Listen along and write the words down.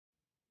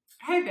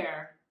Hey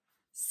there.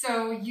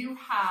 So you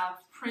have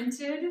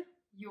printed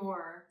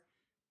your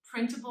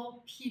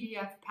printable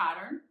PDF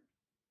pattern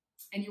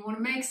and you want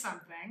to make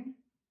something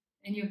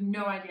and you have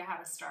no idea how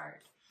to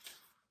start.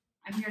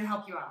 I'm here to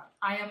help you out.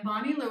 I am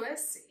Bonnie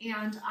Lewis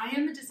and I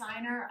am the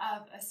designer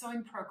of a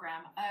sewing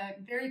program,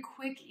 a very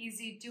quick,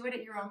 easy, do it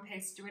at your own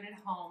pace, do it at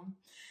home,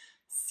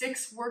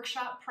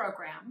 6-workshop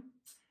program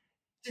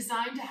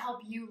designed to help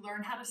you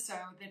learn how to sew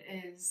that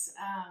is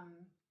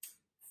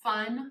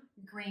fun,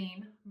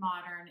 green,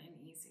 modern,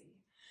 and easy.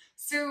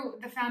 So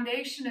the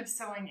foundation of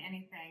sewing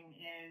anything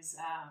is,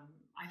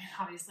 I mean,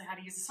 obviously how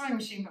to use a sewing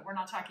machine, but we're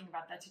not talking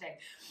about that today.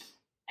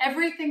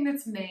 Everything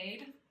that's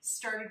made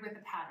started with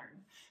a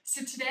pattern.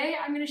 So today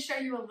I'm going to show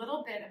you a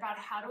little bit about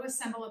how to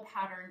assemble a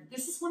pattern.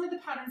 This is one of the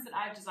patterns that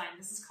I've designed.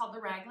 This is called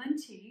the Raglan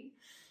Tee.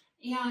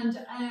 And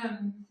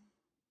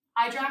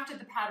I drafted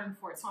the pattern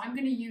for it, so I'm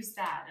going to use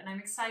that. And I'm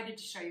excited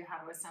to show you how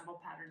to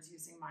assemble patterns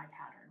using my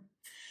pattern.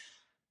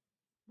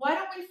 Why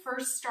don't we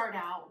first start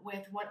out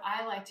with what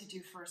I like to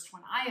do first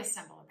when I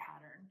assemble a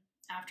pattern.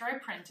 After I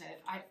print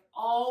it, I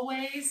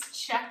always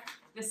check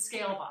the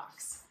scale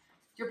box.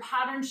 Your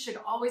pattern should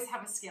always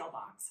have a scale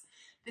box.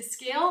 The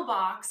scale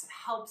box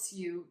helps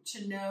you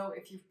to know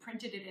if you've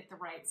printed it at the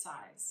right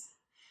size.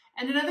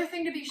 And another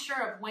thing to be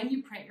sure of when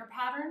you print your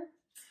pattern,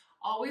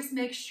 always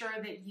make sure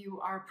that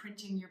you are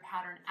printing your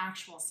pattern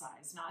actual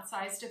size, not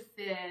size to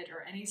fit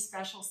or any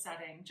special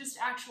setting, just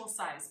actual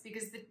size,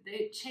 because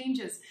it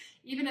changes.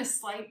 Even a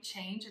slight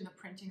change in the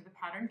printing of the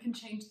pattern can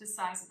change the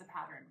size of the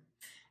pattern.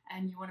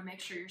 And you want to make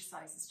sure your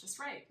size is just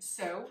right.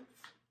 So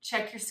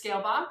check your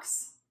scale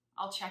box.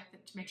 I'll check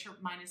that to make sure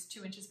mine is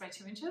 2 inches by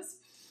 2 inches.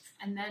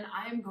 And then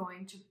I am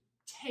going to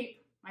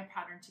tape my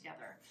pattern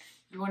together.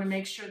 You want to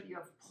make sure that you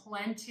have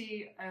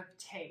plenty of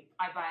tape.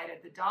 I buy it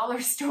at the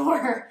dollar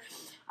store.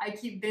 I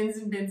keep bins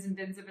and bins and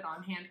bins of it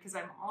on hand because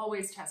I'm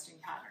always testing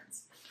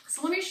patterns.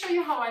 So let me show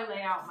you how I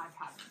lay out my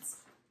patterns.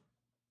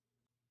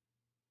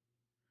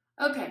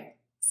 Okay,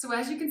 so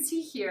as you can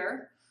see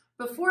here,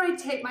 before I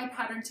tape my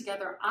pattern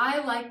together,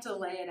 I like to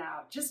lay it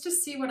out just to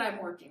see what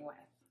I'm working with.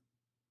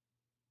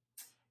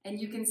 And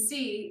you can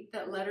see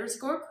that letters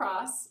go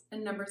across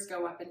and numbers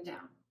go up and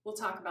down. We'll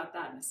talk about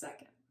that in a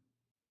second.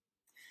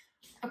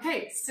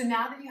 Okay, so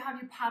now that you have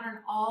your pattern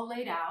all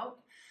laid out,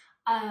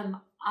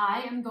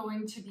 I am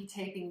going to be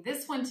taping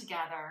this one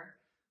together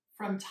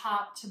from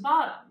top to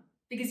bottom.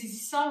 Because as you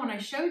saw when I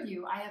showed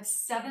you, I have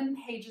 7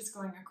 pages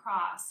going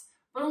across,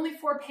 but only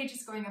 4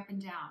 pages going up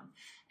and down.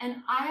 And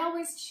I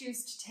always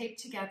choose to tape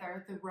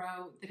together the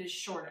row that is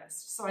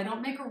shortest. So I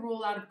don't make a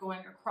rule out of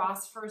going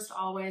across first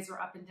always or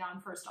up and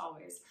down first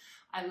always.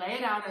 I lay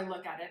it out, I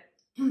look at it,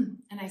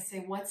 and I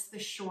say, what's the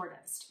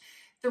shortest?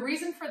 The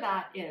reason for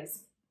that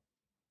is,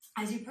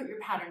 as you put your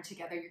pattern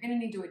together, you're going to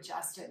need to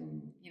adjust it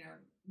and,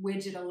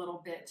 widge it a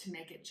little bit to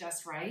make it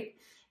just right.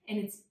 And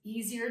it's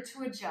easier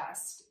to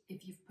adjust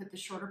if you've put the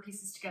shorter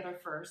pieces together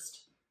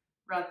first,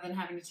 rather than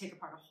having to take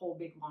apart a whole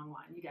big long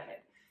line. You get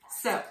it?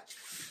 So,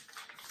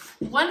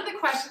 one of the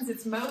questions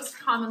that's most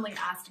commonly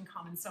asked in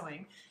common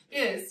sewing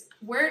is,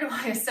 where do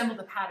I assemble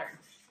the pattern?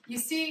 You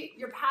see,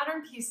 your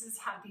pattern pieces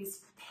have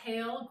these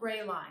pale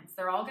gray lines.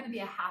 They're all going to be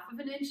 1/2 of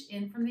an inch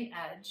in from the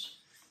edge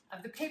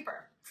of the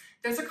paper.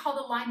 Those are called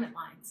alignment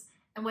lines.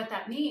 And what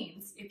that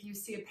means, if you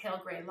see a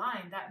pale gray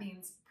line, that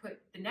means put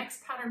the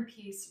next pattern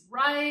piece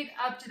right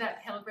up to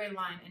that pale gray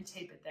line and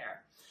tape it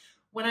there.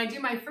 When I do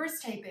my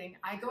first taping,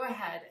 I go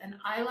ahead and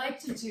I like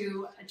to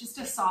do just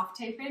a soft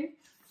taping.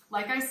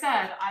 Like I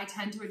said, I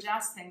tend to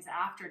adjust things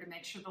after to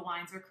make sure the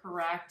lines are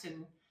correct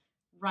and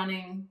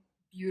running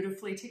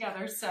beautifully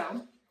together.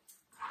 So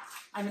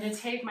I'm going to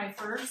tape my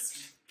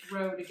first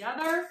row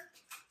together.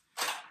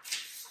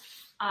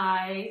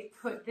 I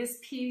put this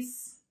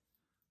piece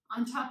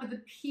on top of the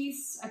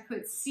piece. I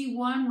put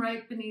C1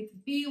 right beneath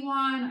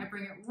B1. I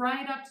bring it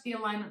right up to the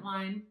alignment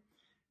line.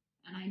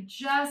 And I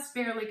just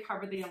barely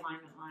cover the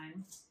alignment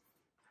line.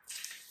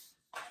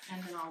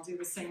 And then I'll do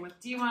the same with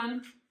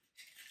D1.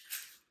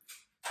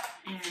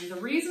 And the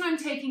reason I'm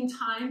taking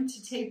time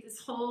to tape this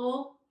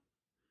whole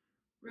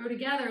row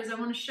together is I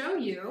want to show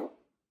you.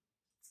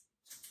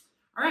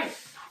 All right.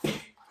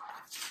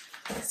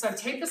 So I've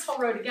taped this whole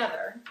row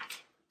together.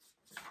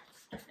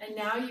 And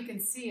now you can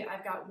see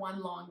I've got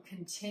one long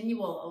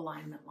continual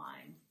alignment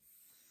line.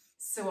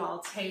 So I'll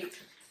tape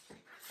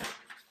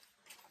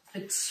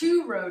the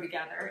 2 row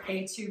together,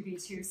 A2,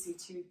 B2,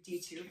 C2,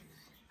 D2,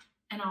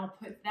 and I'll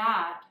put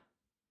that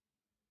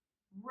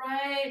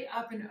right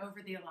up and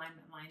over the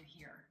alignment line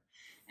here.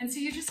 And so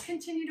you just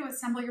continue to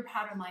assemble your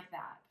pattern like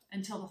that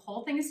until the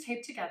whole thing is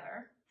taped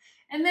together.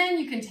 And then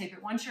you can tape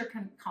it once you're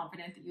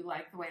confident that you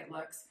like the way it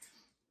looks.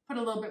 Put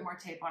a little bit more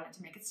tape on it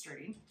to make it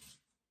sturdy.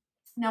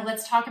 Now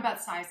let's talk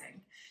about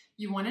sizing.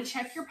 You want to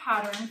check your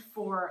pattern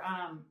for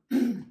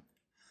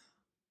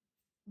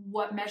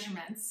what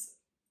measurements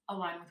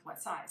align with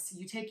what size. So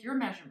you take your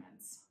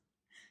measurements.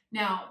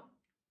 Now,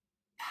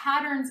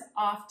 patterns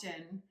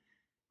often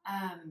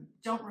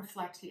don't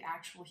reflect the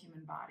actual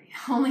human body.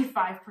 Only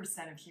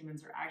 5% of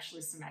humans are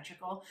actually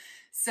symmetrical.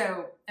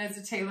 So as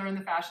a tailor in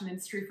the fashion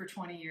industry for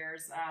 20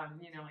 years,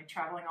 like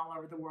traveling all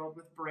over the world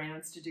with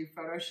brands to do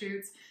photo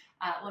shoots,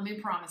 let me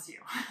promise you,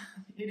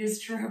 it is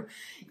true.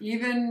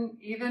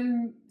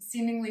 Even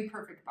seemingly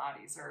perfect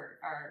bodies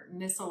are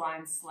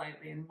misaligned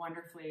slightly and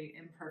wonderfully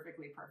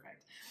imperfectly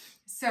perfect.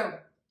 So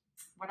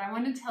what I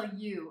want to tell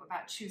you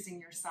about choosing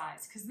your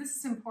size, because this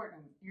is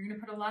important. You're going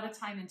to put a lot of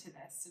time into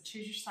this, so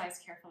choose your size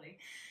carefully.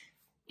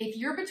 If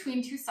you're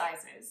between two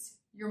sizes,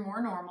 you're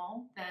more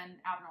normal than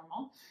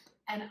abnormal,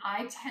 and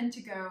I tend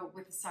to go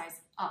with a size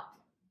up.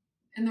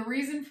 And the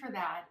reason for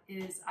that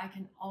is I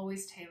can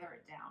always tailor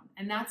it down.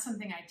 And that's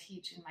something I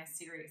teach in my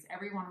series.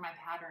 Every one of my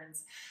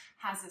patterns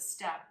has a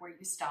step where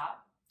you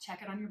stop,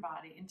 check it on your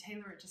body, and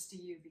tailor it just to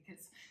you,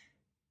 because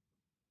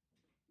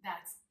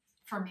that's,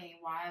 for me,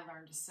 why I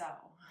learned to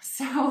sew.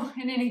 So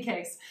in any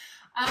case,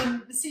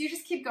 so you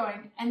just keep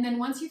going. And then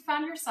once you've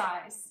found your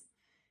size,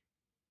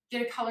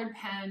 get a colored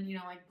pen,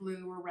 like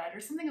blue or red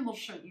or something a little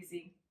show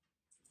easy.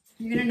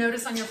 You're going to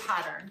notice on your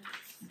pattern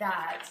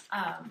that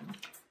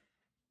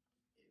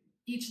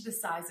each of the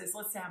sizes,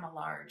 let's say I'm a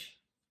large,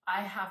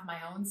 I have my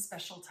own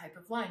special type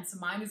of line. So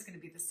mine is going to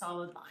be the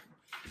solid line.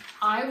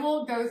 I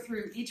will go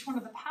through each one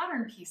of the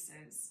pattern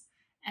pieces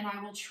and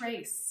I will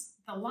trace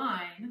the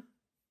line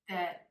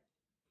that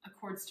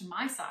accords to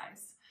my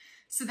size,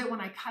 so that when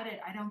I cut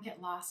it, I don't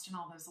get lost in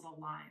all those little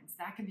lines.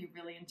 That can be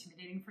really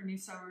intimidating for new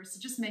sewers.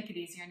 So just make it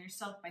easy on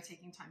yourself by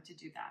taking time to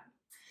do that.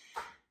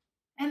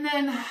 And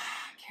then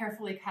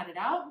carefully cut it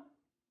out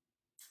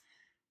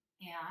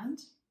and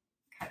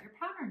cut your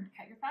pattern,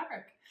 cut your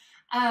fabric.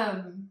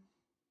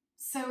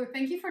 So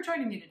thank you for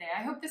joining me today.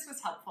 I hope this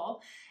was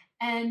helpful.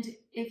 And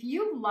if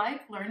you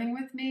like learning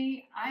with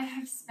me, I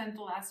have spent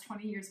the last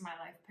 20 years of my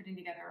life putting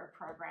together a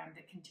program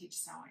that can teach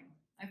sewing.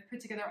 I've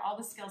put together all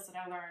the skills that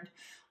I learned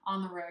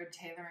on the road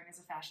tailoring as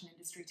a fashion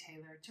industry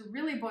tailor to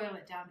really boil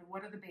it down to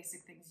what are the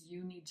basic things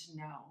you need to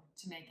know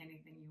to make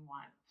anything you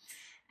want.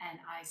 And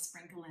I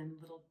sprinkle in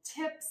little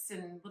tips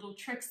and little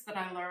tricks that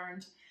I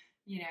learned,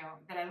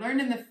 that I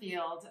learned in the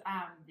field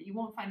that you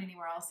won't find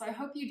anywhere else. So I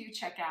hope you do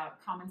check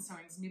out Common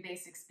Sewing's New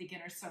Basics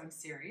Beginner Sewing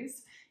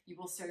Series. You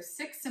will sew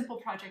 6 simple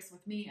projects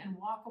with me and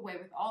walk away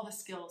with all the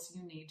skills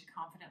you need to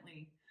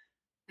confidently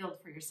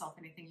build for yourself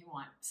anything you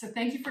want. So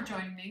thank you for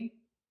joining me.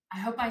 I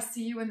hope I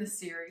see you in the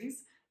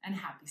series, and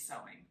happy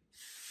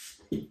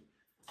sewing.